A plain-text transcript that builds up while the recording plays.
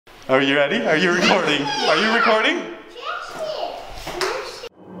Are you ready? Are you recording? Are you recording?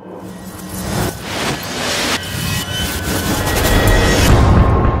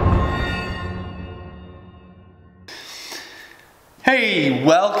 Hey,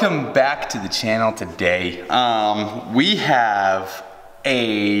 welcome back to the channel today. We have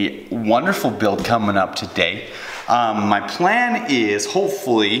a wonderful build coming up today. My plan is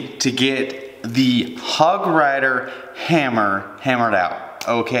hopefully to get the Hog Rider hammer hammered out,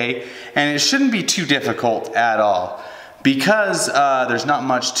 okay? And it shouldn't be too difficult at all because there's not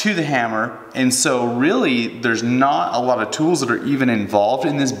much to the hammer, and so really there's not a lot of tools that are even involved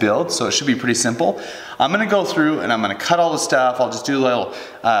in this build, so it should be pretty simple. I'm gonna go through and I'm gonna cut all the stuff. I'll just do a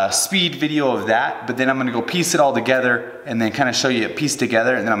little speed video of that, but then I'm gonna go piece it all together and then kind of show you it pieced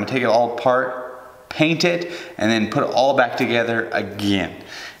together, and then I'm gonna take it all apart, paint it, and then put it all back together again.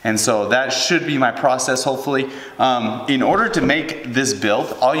 And so that should be my process, hopefully. In order to make this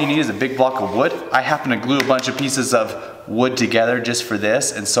build, all you need is a big block of wood. I happen to glue a bunch of pieces of wood together just for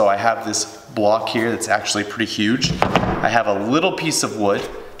this, and so I have this block here that's actually pretty huge. I have a little piece of wood,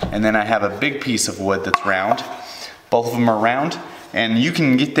 and then I have a big piece of wood that's round. Both of them are round, and you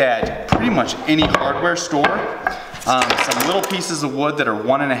can get that pretty much any hardware store. Some little pieces of wood that are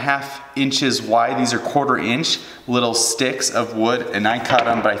 1.5 inches wide. These are 1/4 inch little sticks of wood, and I cut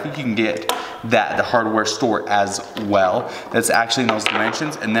them, but I think you can get that at the hardware store as well. That's actually in those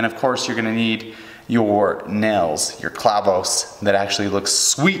dimensions. And then of course you're gonna need your nails, your clavos, that actually looks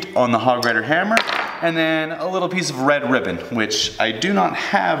sweet on the Hog Rider hammer. And then a little piece of red ribbon, which I do not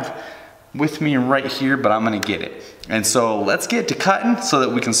have with me right here, but I'm gonna get it. And so let's get to cutting so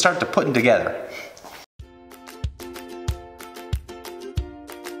that we can start to putting together.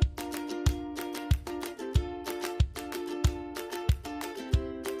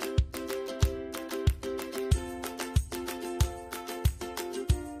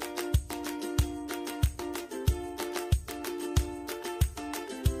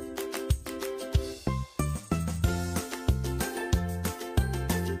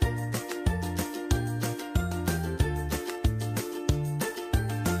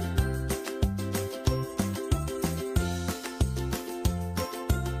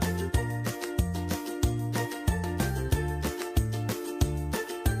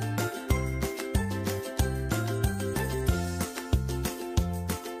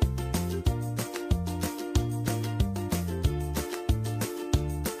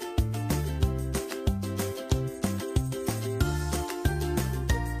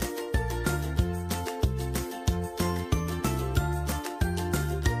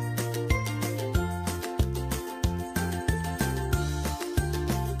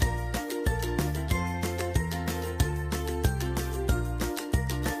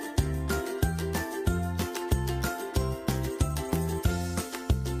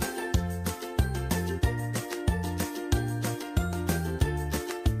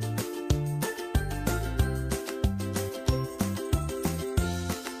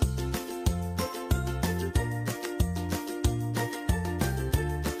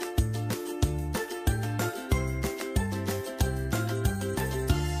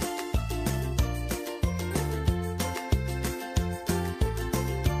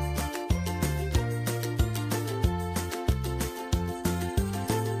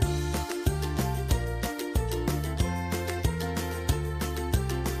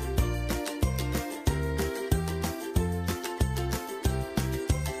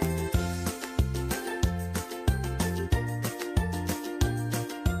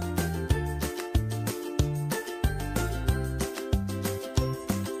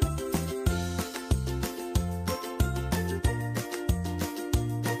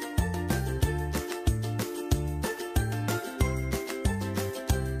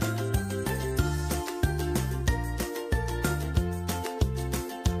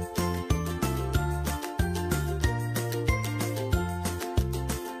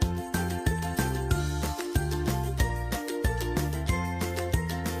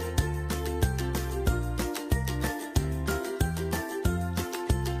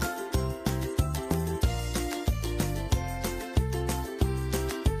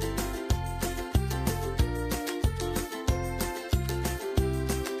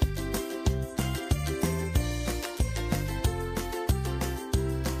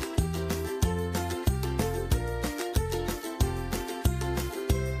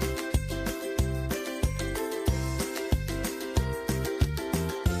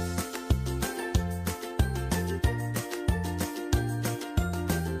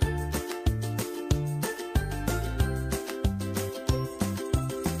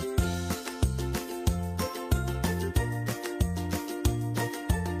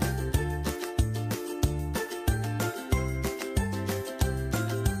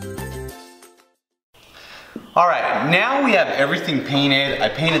 All right, now we have everything painted. I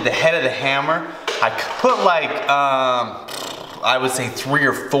painted the head of the hammer. I put like, I would say 3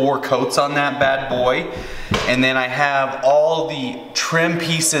 or 4 coats on that bad boy. And then I have all the trim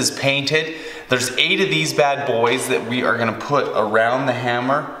pieces painted. There's 8 of these bad boys that we are gonna put around the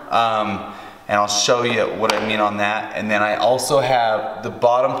hammer. And I'll show you what I mean on that. And then I also have the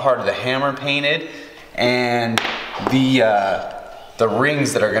bottom part of the hammer painted and the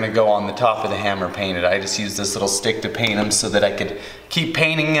rings that are gonna go on the top of the hammer painted. I just used this little stick to paint them so that I could keep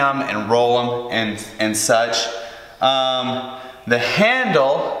painting them and roll them and such. The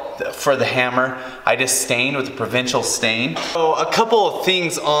handle for the hammer, I just stained with a provincial stain. So a couple of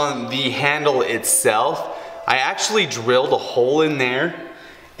things on the handle itself. I actually drilled a hole in there,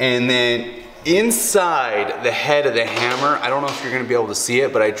 and then inside the head of the hammer, I don't know if you're gonna be able to see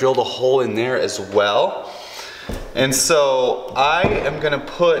it, but I drilled a hole in there as well. And so I am gonna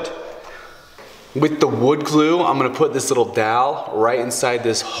put, with the wood glue, I'm gonna put this little dowel right inside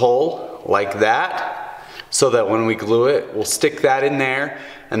this hole like that, so that when we glue it, we'll stick that in there,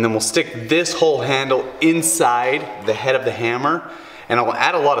 and then we'll stick this whole handle inside the head of the hammer, and it'll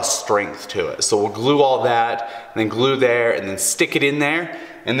add a lot of strength to it. So we'll glue all that, and then glue there, and then stick it in there,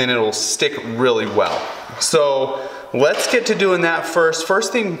 and then it'll stick really well. So let's get to doing that first.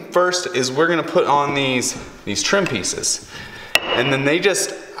 First thing first is we're gonna put on these trim pieces. And then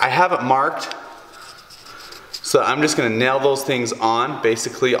I have it marked, so I'm just gonna nail those things on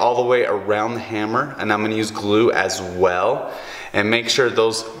basically all the way around the hammer, and I'm gonna use glue as well and make sure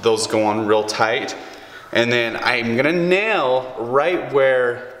those go on real tight. And then I'm gonna nail right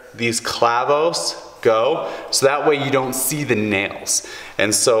where these clavos go, so that way you don't see the nails.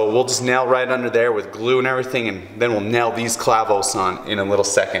 And so we'll just nail right under there with glue and everything, and then we'll nail these clavos on in a little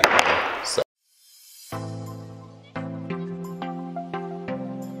second. So.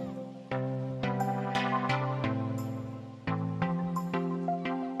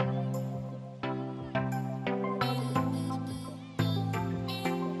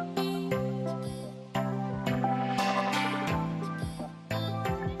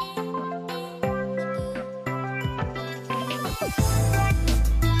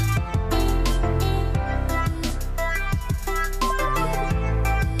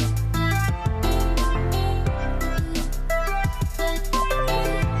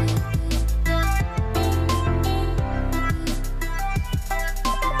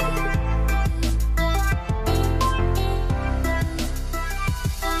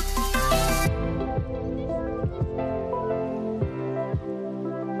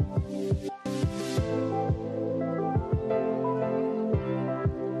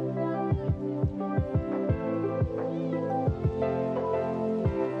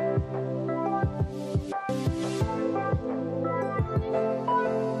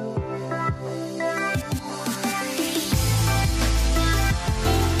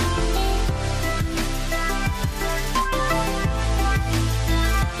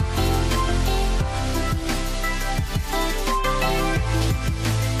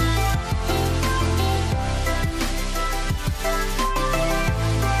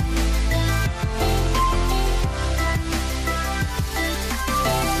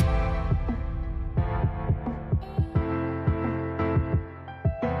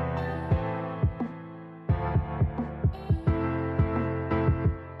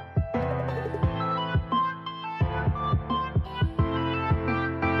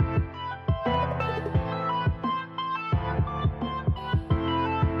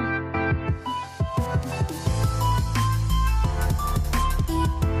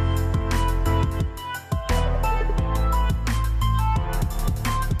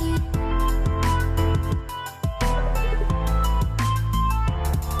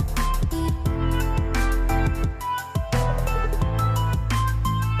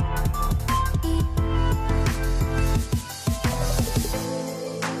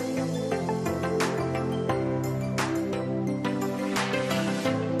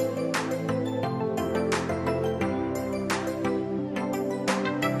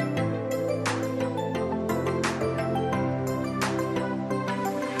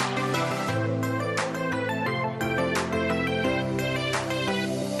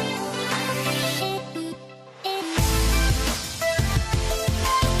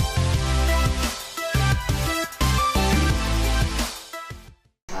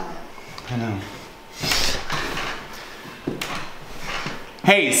 I know.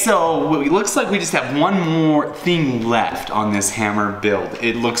 Hey, so it looks like we just have one more thing left on this hammer build.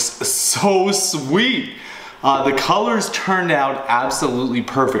 It looks so sweet. The colors turned out absolutely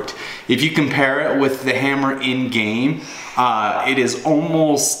perfect. If you compare it with the hammer in game, it is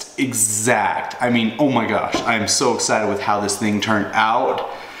almost exact. I mean, oh my gosh, I am so excited with how this thing turned out.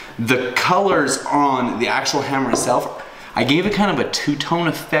 The colors on the actual hammer itself, I gave it kind of a two-tone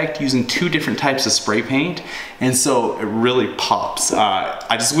effect using two different types of spray paint, and so it really pops.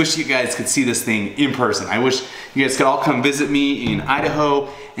 I just wish you guys could see this thing in person. I wish you guys could all come visit me in Idaho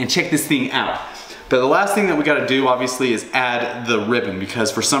and check this thing out. But the last thing that we gotta do, obviously, is add the ribbon,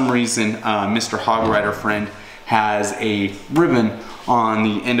 because for some reason, Mr. Hog Rider friend has a ribbon on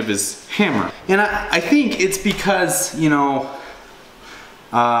the end of his hammer. And I think it's because, you know,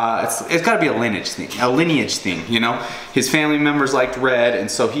 it's got to be a lineage thing, you know. His family members liked red, and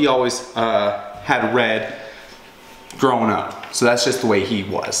so he always had red growing up. So that's just the way he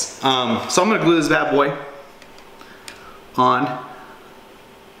was. So I'm gonna glue this bad boy on.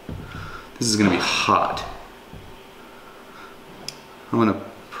 This is gonna be hot. I'm gonna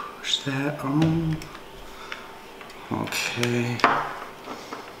push that on. Okay.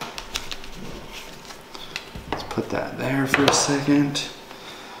 Let's put that there for a second.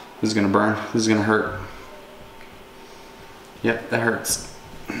 This is gonna burn. This is gonna hurt. Yep, that hurts.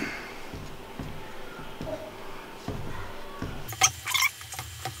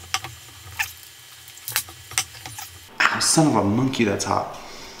 Ow, son of a monkey, that's hot.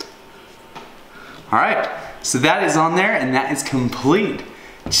 All right, so that is on there and that is complete.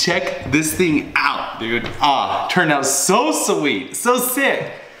 Check this thing out, dude. Turned out so sweet, so sick.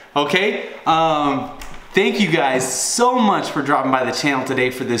 Okay, thank you guys so much for dropping by the channel today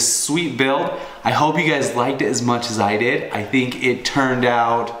for this sweet build. I hope you guys liked it as much as I did. I think it turned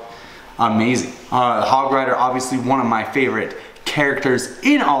out amazing. Hog Rider, obviously one of my favorite characters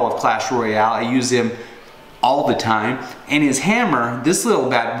in all of Clash Royale. I use him all the time. And his hammer, this little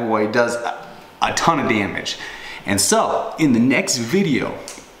bad boy, does a ton of damage. And so, in the next video,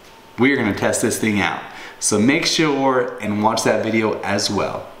 we're gonna test this thing out. So make sure and watch that video as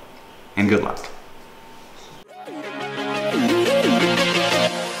well. And good luck.